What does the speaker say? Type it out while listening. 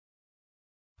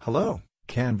Hello,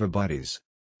 Canva buddies.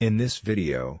 In this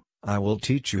video, I will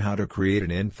teach you how to create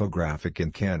an infographic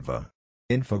in Canva.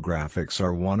 Infographics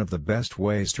are one of the best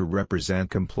ways to represent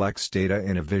complex data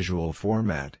in a visual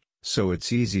format, so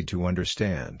it's easy to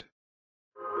understand.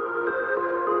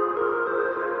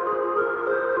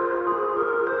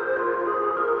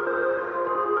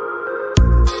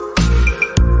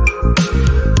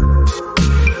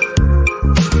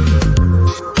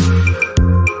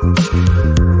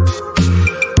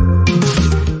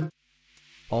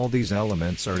 All these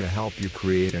elements are to help you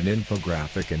create an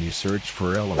infographic, and you search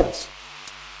for elements.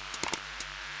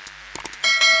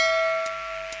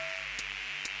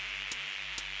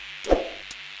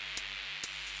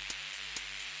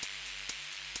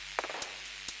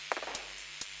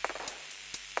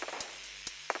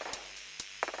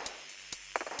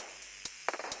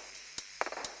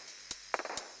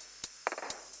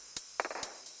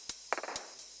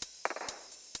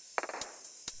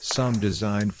 Some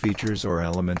design features or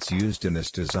elements used in this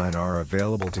design are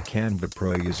available to Canva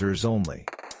Pro users only.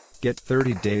 Get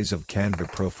 30 days of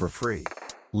Canva Pro for free.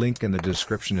 Link in the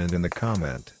description and in the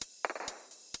comment.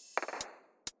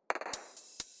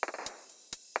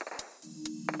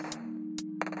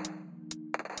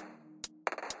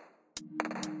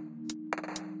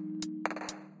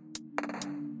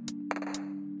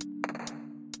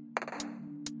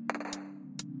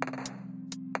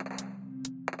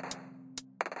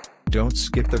 Don't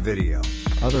skip the video,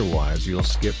 otherwise you'll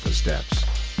skip the steps.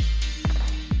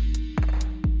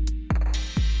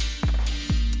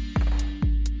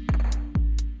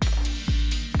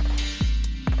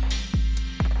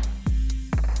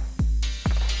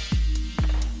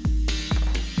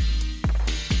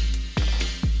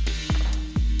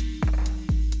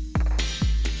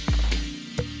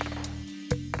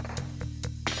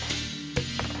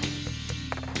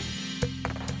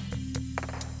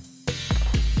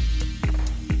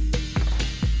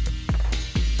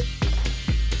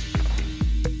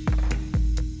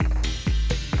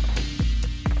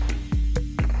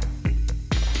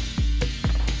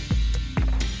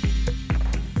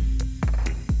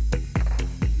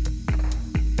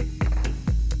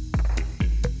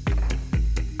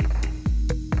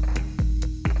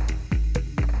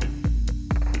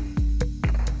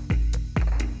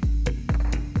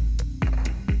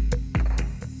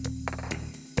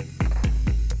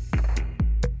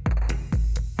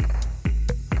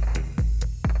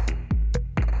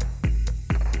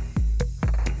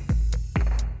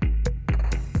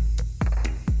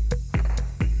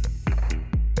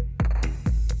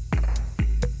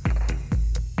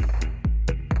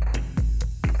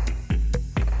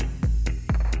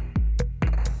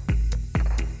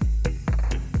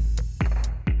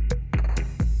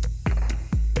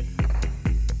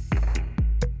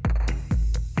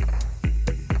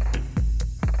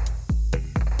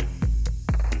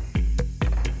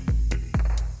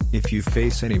 If you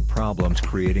face any problems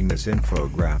creating this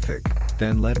infographic,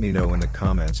 then let me know in the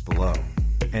comments below.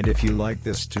 And if you like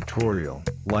this tutorial,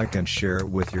 like and share it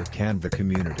with your Canva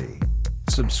community.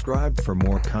 Subscribe for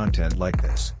more content like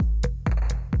this.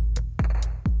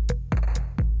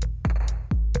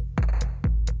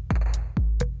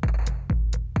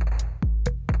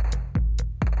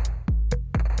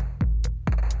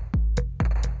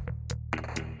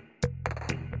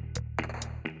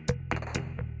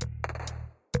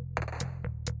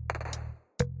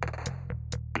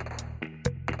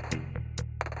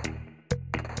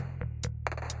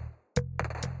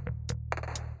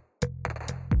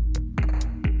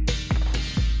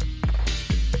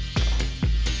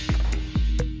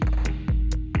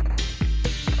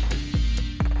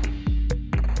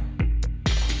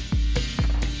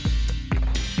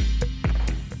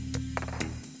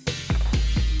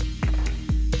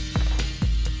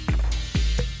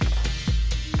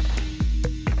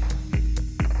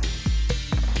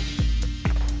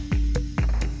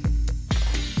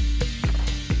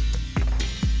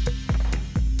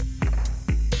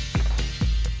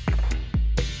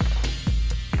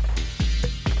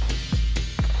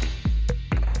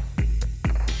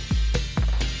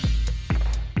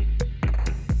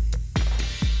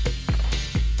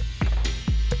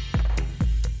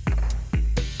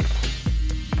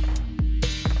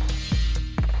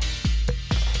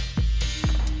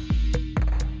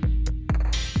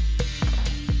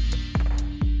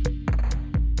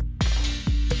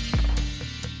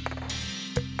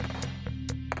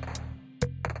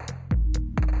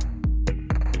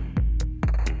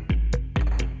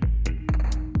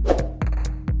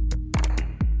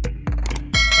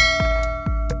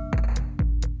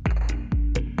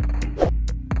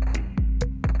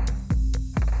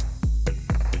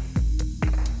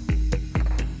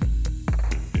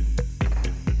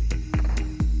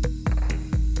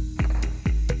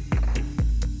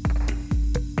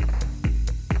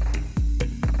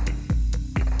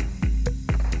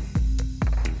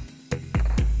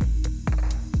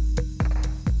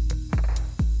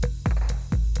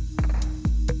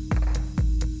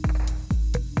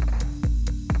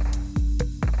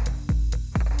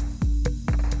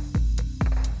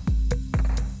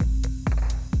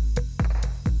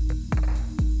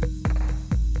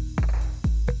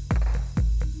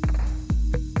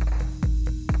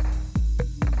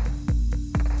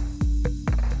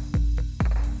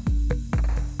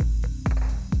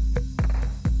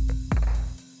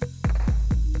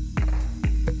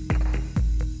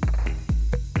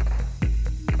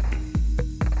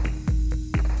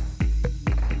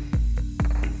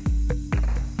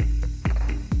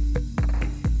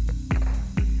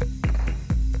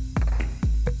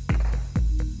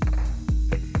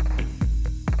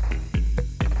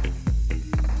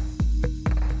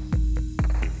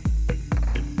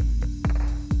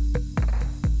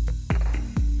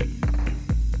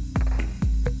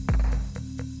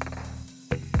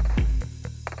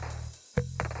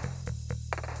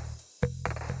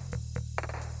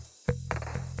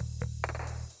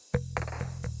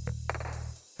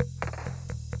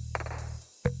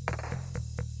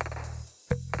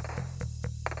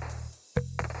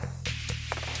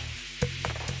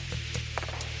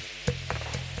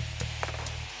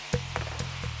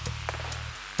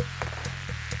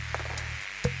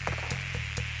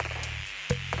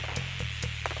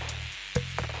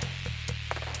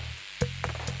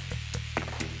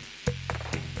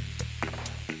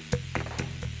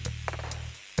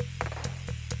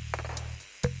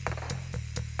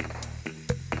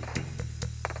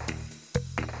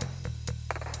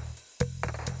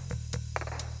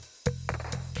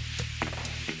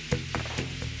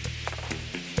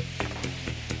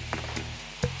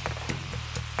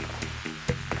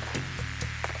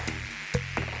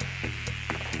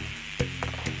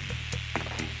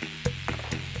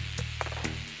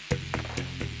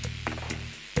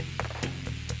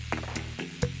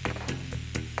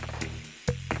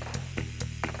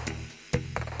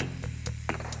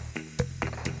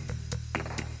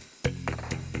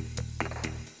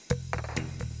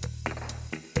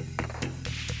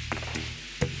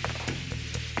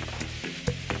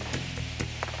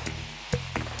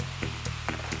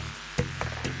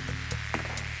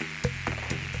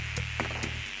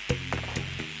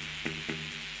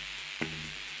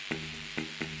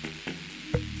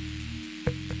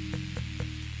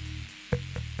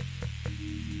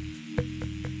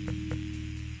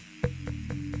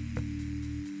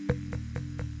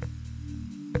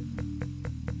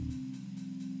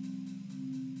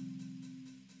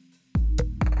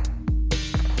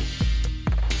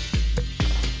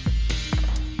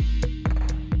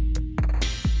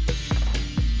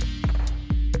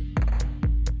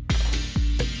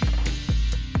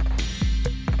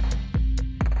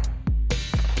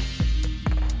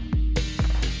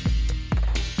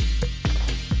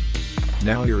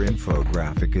 Now your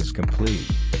infographic is complete.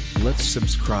 Let's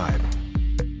subscribe.